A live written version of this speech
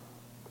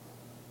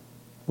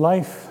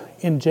Life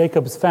in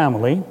Jacob's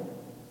family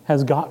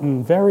has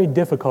gotten very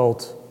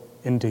difficult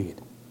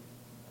indeed.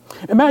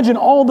 Imagine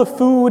all the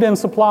food and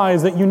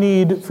supplies that you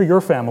need for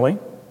your family,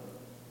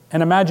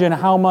 and imagine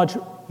how much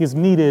is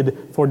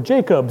needed for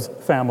Jacob's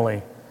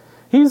family.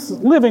 He's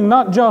living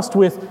not just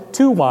with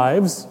 2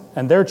 wives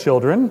and their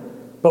children,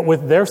 but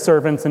with their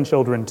servants and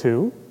children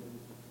too.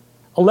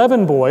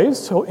 11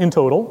 boys in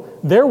total,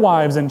 their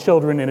wives and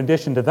children in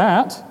addition to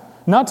that,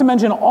 not to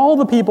mention all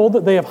the people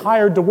that they have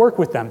hired to work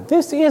with them.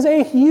 This is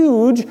a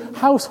huge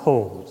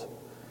household.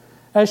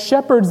 As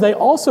shepherds, they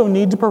also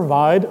need to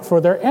provide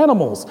for their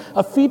animals,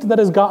 a feat that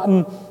has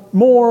gotten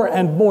more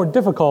and more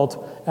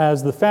difficult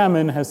as the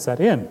famine has set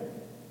in.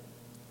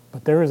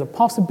 But there is a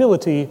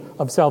possibility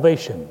of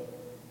salvation.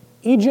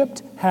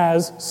 Egypt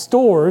has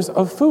stores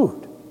of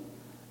food.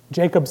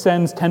 Jacob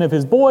sends 10 of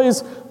his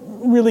boys,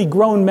 really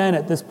grown men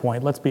at this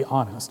point, let's be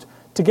honest,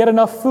 to get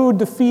enough food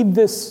to feed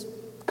this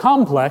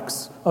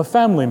complex of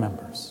family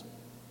members.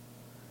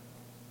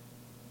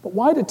 But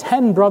why do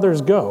 10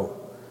 brothers go?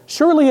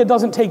 Surely it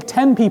doesn't take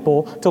 10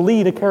 people to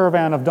lead a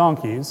caravan of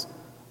donkeys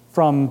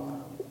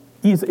from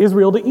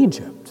Israel to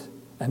Egypt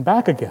and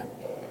back again.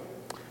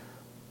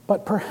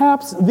 But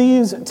perhaps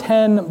these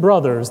 10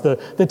 brothers, the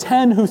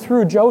 10 who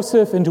threw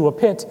Joseph into a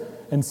pit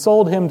and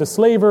sold him to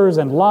slavers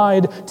and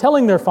lied,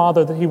 telling their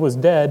father that he was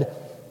dead,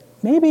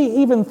 maybe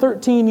even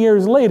 13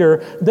 years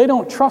later, they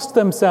don't trust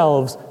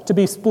themselves to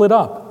be split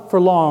up for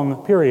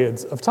long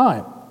periods of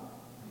time.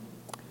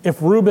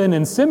 If Reuben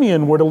and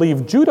Simeon were to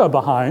leave Judah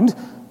behind,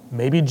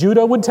 maybe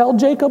Judah would tell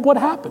Jacob what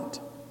happened.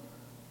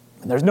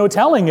 And there's no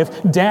telling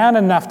if Dan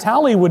and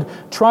Naphtali would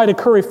try to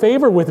curry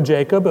favor with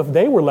Jacob if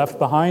they were left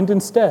behind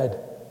instead.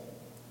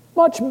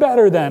 Much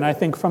better then, I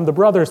think, from the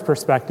brothers'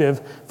 perspective,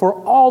 for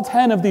all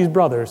 10 of these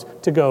brothers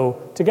to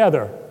go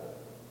together.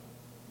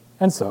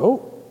 And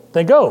so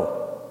they go.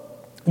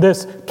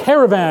 This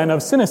caravan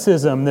of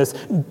cynicism, this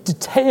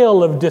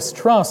tale of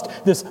distrust,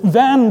 this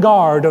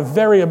vanguard of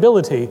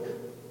variability,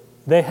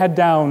 they head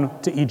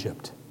down to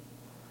Egypt.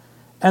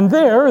 And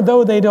there,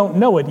 though they don't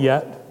know it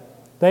yet,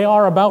 they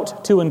are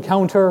about to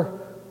encounter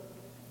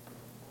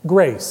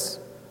grace.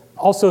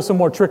 Also some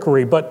more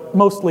trickery, but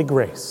mostly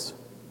grace.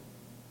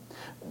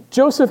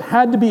 Joseph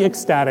had to be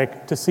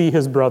ecstatic to see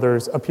his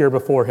brothers appear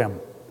before him.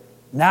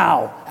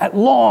 Now, at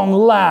long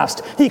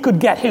last, he could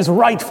get his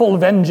rightful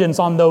vengeance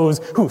on those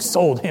who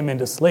sold him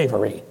into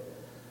slavery.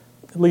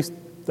 At least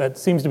that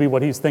seems to be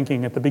what he's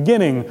thinking at the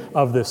beginning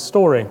of this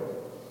story,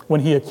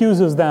 when he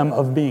accuses them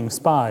of being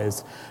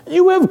spies.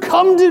 You have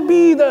come to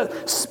be the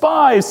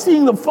spies,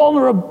 seeing the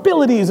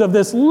vulnerabilities of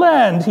this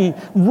land, he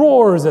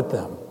roars at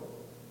them.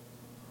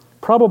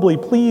 Probably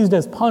pleased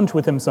as punch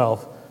with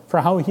himself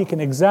for how he can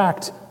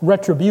exact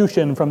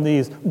retribution from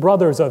these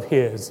brothers of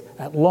his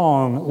at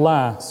long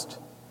last.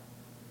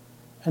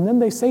 And then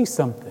they say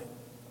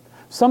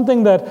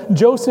something that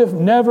Joseph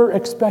never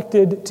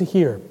expected to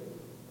hear.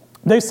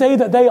 They say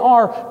that they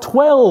are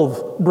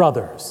 12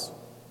 brothers.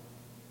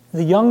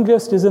 The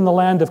youngest is in the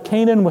land of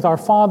Canaan with our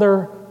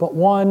father, but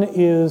one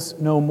is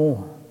no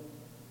more.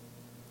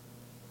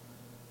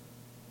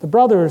 The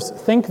brothers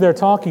think they're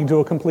talking to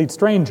a complete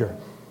stranger,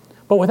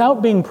 but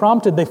without being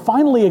prompted, they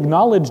finally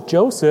acknowledge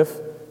Joseph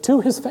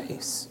to his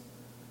face.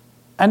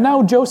 And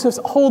now Joseph's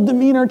whole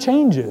demeanor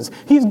changes.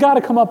 He's got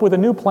to come up with a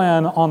new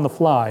plan on the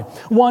fly.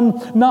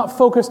 One not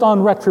focused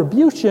on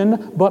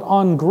retribution, but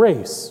on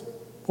grace.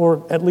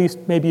 Or at least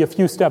maybe a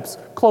few steps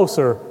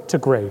closer to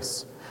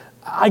grace.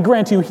 I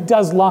grant you, he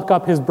does lock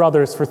up his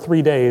brothers for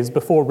 3 days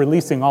before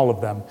releasing all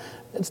of them.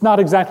 It's not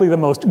exactly the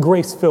most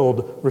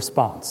grace-filled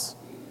response.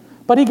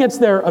 But he gets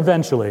there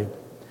eventually.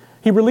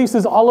 He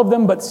releases all of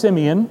them but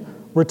Simeon,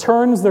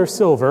 returns their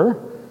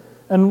silver,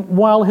 and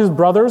while his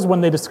brothers,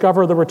 when they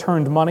discover the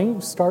returned money,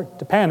 start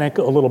to panic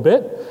a little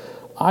bit,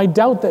 I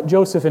doubt that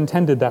Joseph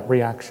intended that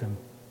reaction.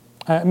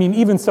 I mean,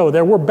 even so,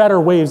 there were better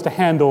ways to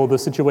handle the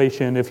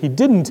situation if he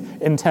didn't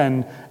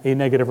intend a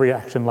negative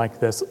reaction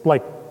like this,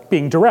 like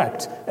being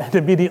direct and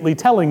immediately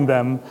telling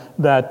them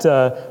that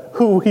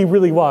who he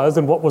really was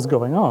and what was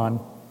going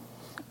on.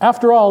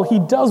 After all, he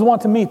does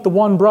want to meet the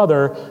one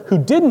brother who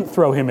didn't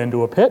throw him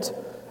into a pit,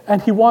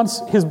 and he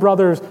wants his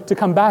brothers to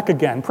come back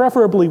again,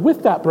 preferably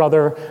with that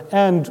brother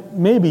and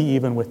maybe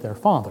even with their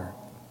father.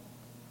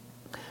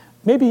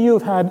 Maybe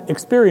you've had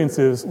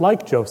experiences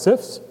like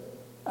Joseph's.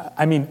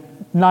 I mean,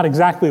 not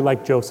exactly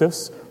like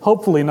Joseph's.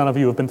 Hopefully none of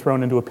you have been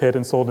thrown into a pit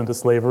and sold into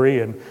slavery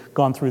and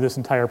gone through this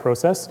entire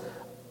process.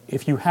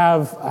 If you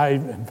have, I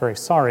am very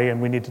sorry,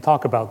 and we need to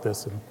talk about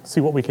this and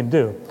see what we can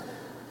do.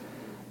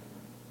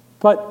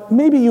 But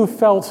maybe you've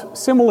felt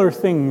similar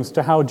things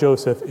to how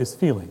Joseph is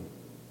feeling.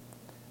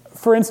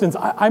 For instance,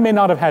 I may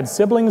not have had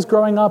siblings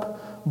growing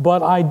up,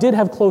 but I did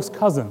have close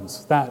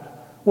cousins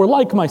that were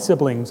like my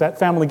siblings at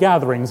family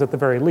gatherings at the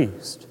very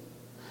least.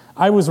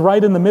 I was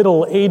right in the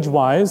middle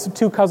age-wise,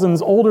 2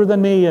 cousins older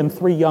than me and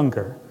 3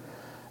 younger.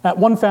 At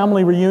one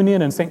family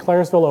reunion in St.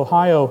 Clairsville,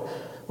 Ohio,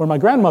 where my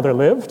grandmother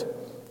lived,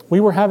 we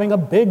were having a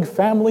big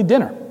family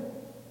dinner.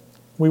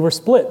 We were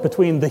split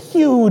between the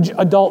huge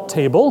adult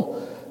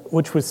table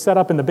which was set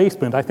up in the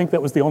basement. I think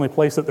that was the only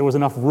place that there was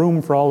enough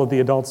room for all of the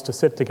adults to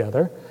sit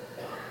together.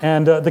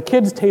 And the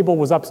kids' table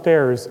was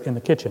upstairs in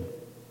the kitchen.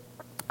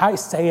 I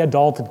say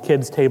adult and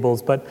kids'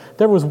 tables, but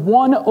there was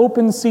one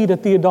open seat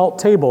at the adult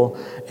table,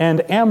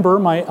 and Amber,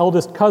 my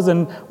eldest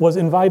cousin, was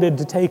invited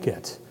to take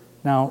it.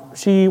 Now,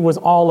 she was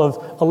all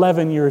of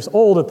 11 years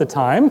old at the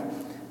time,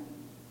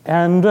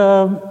 and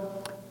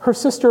her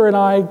sister and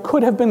I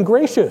could have been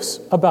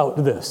gracious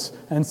about this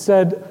and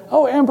said,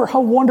 "Oh, Amber,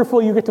 how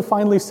wonderful you get to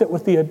finally sit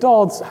with the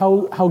adults,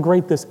 how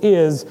great this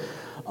is."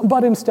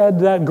 But instead,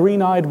 that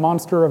green-eyed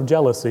monster of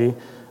jealousy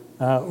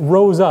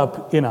rose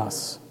up in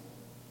us.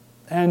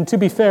 And to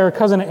be fair,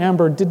 Cousin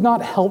Amber did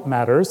not help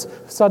matters,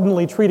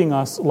 suddenly treating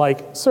us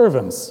like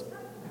servants.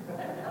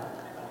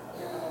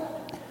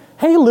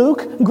 "Hey,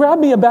 Luke, grab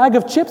me a bag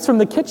of chips from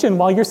the kitchen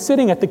while you're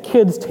sitting at the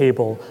kids'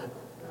 table.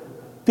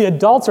 The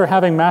adults are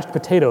having mashed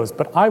potatoes,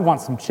 but I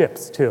want some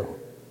chips, too."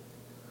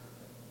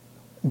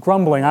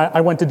 Grumbling, I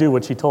went to do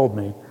what she told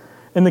me.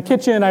 In the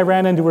kitchen, I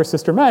ran into her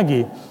sister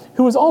Maggie,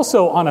 who was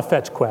also on a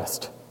fetch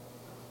quest.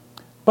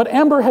 But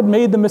Amber had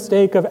made the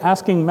mistake of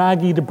asking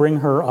Maggie to bring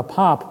her a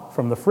pop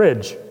from the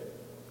fridge.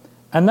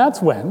 And that's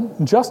when,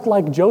 just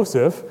like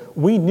Joseph,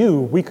 we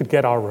knew we could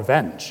get our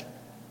revenge.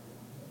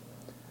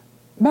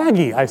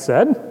 "Maggie," I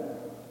said,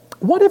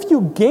 "what if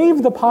you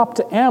gave the pop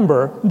to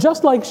Amber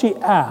just like she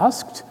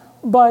asked,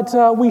 but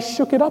we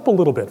shook it up a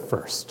little bit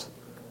first?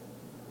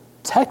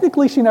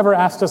 Technically, she never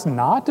asked us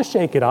not to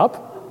shake it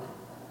up."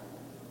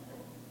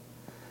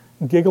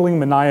 Giggling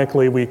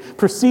maniacally, we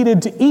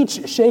proceeded to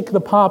each shake the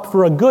pop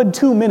for a good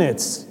 2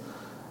 minutes.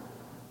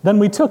 Then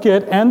we took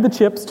it and the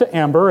chips to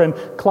Amber and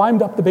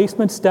climbed up the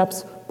basement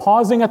steps,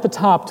 pausing at the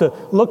top to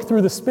look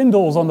through the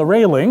spindles on the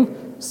railing,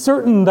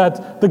 certain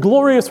that the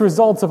glorious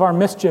results of our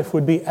mischief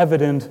would be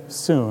evident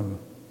soon.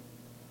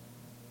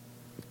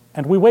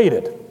 And we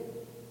waited.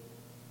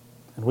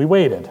 And we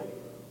waited.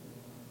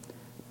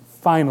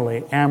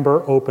 Finally,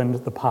 Amber opened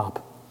the pop.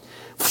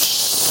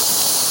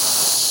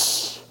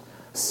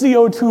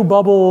 CO2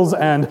 bubbles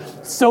and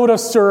soda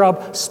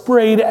syrup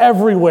sprayed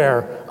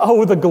everywhere.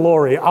 Oh, the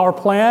glory. Our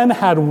plan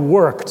had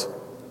worked.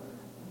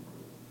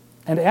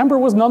 And Amber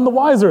was none the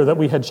wiser that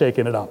we had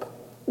shaken it up.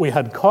 We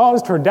had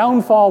caused her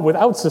downfall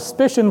without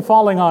suspicion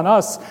falling on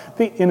us,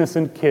 the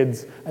innocent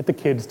kids at the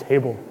kids'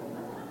 table.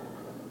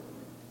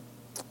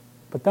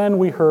 But then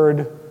we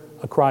heard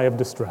a cry of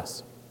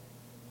distress.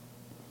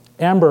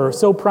 Amber,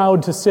 so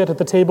proud to sit at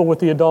the table with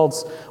the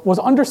adults, was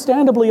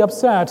understandably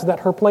upset that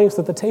her place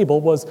at the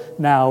table was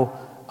now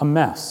a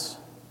mess.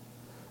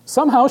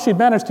 Somehow she'd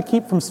managed to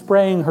keep from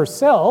spraying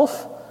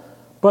herself,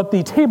 but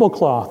the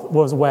tablecloth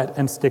was wet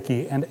and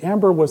sticky, and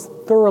Amber was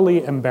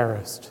thoroughly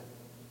embarrassed.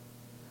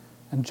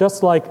 And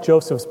just like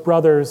Joseph's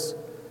brothers,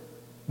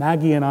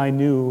 Maggie and I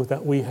knew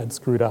that we had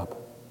screwed up.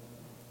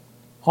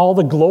 All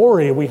the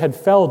glory we had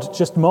felt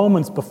just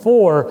moments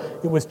before,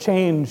 it was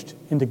changed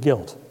into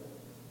guilt.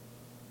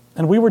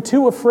 And we were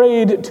too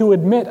afraid to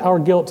admit our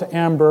guilt to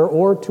Amber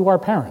or to our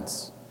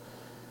parents.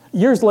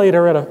 Years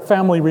later, at a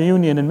family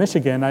reunion in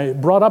Michigan, I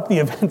brought up the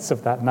events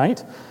of that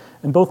night,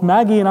 and both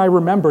Maggie and I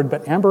remembered,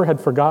 but Amber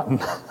had forgotten.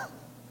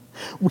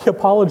 We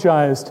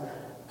apologized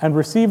and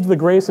received the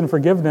grace and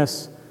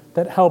forgiveness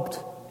that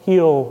helped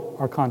heal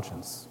our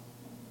conscience.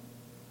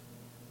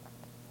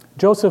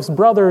 Joseph's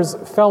brothers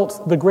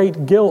felt the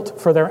great guilt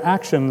for their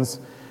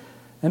actions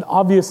and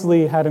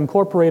obviously had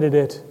incorporated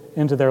it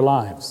into their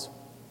lives.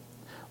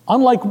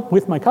 Unlike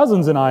with my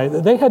cousins and I,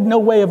 they had no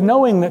way of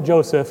knowing that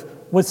Joseph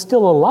was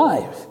still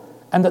alive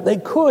and that they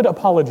could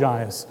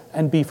apologize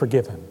and be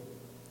forgiven.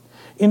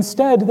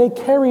 Instead, they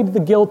carried the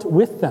guilt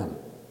with them.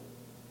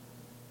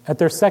 At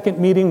their second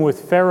meeting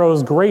with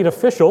Pharaoh's great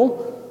official,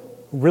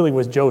 who really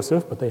was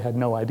Joseph, but they had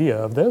no idea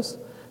of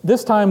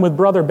this time with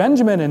brother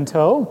Benjamin in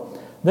tow,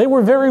 they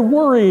were very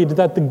worried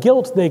that the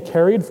guilt they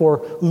carried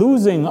for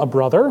losing a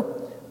brother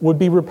would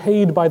be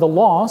repaid by the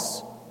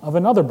loss of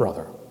another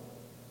brother.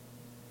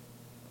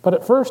 But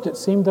at first it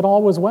seemed that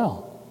all was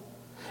well.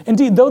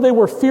 Indeed, though they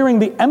were fearing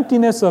the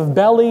emptiness of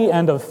belly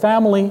and of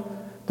family,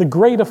 the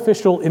great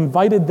official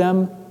invited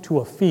them to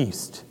a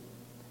feast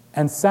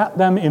and sat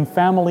them in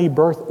family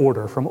birth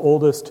order from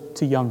oldest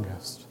to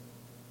youngest.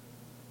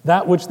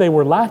 That which they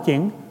were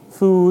lacking,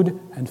 food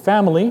and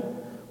family,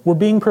 were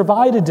being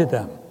provided to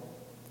them,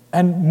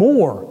 and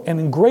more and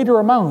in greater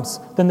amounts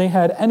than they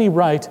had any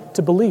right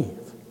to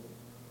believe.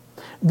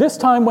 This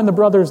time when the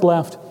brothers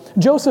left,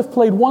 Joseph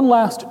played one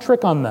last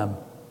trick on them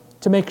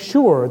to make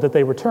sure that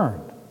they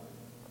returned.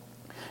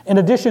 In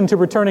addition to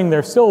returning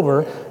their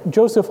silver,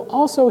 Joseph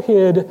also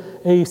hid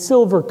a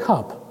silver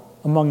cup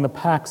among the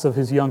packs of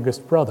his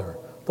youngest brother,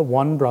 the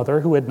one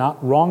brother who had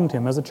not wronged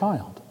him as a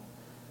child.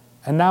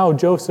 And now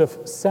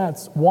Joseph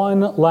sets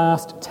one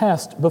last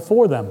test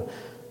before them.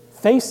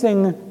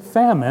 Facing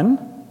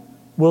famine,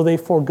 will they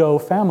forego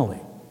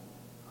family?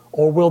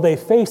 Or will they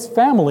face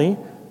family,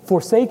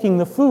 forsaking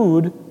the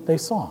food they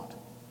sought?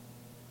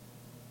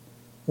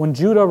 When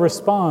Judah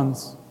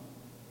responds,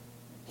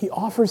 he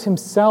offers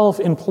himself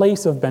in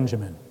place of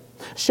Benjamin.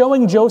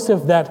 showing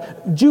Joseph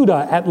that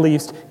Judah, at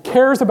least,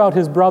 cares about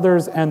his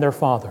brothers and their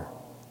father.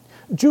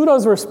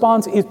 Judah's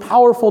response is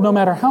powerful no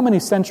matter how many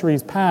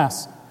centuries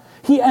pass.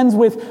 He ends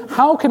with,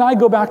 "How can I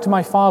go back to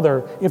my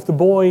father if the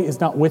boy is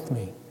not with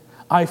me?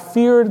 I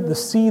feared to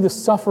see the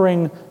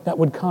suffering that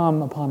would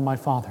come upon my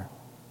father."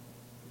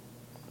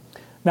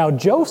 Now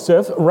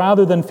Joseph,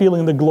 rather than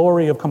feeling the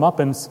glory of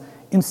comeuppance,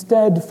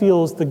 instead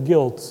feels the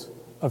guilt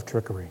of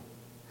trickery.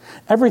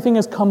 Everything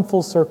has come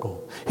full circle.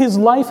 His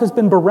life has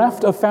been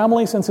bereft of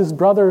family since his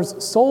brothers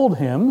sold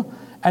him,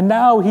 and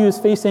now he is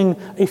facing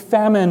a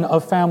famine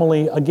of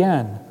family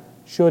again,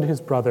 should his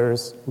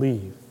brothers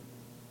leave.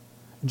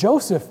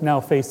 Joseph now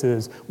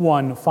faces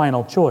one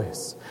final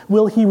choice.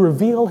 Will he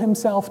reveal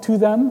himself to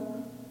them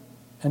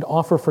and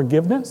offer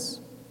forgiveness?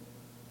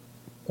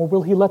 Or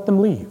will he let them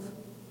leave?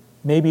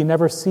 Maybe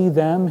never see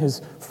them,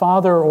 his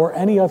father, or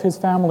any of his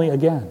family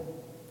again?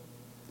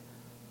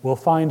 We'll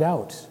find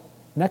out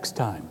next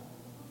time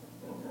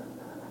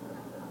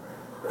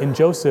in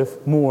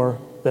Joseph More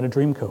Than a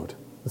Dreamcoat,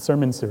 the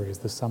sermon series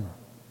this summer.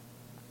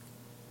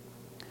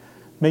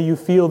 May you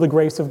feel the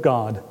grace of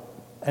God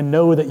and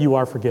know that you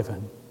are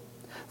forgiven.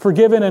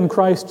 Forgiven in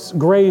Christ's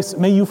grace,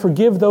 may you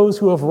forgive those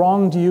who have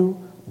wronged you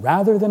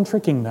rather than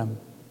tricking them.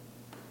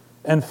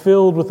 And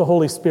filled with the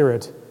Holy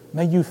Spirit,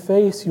 may you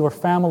face your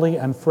family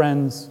and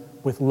friends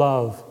with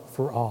love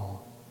for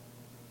all.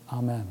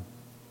 Amen.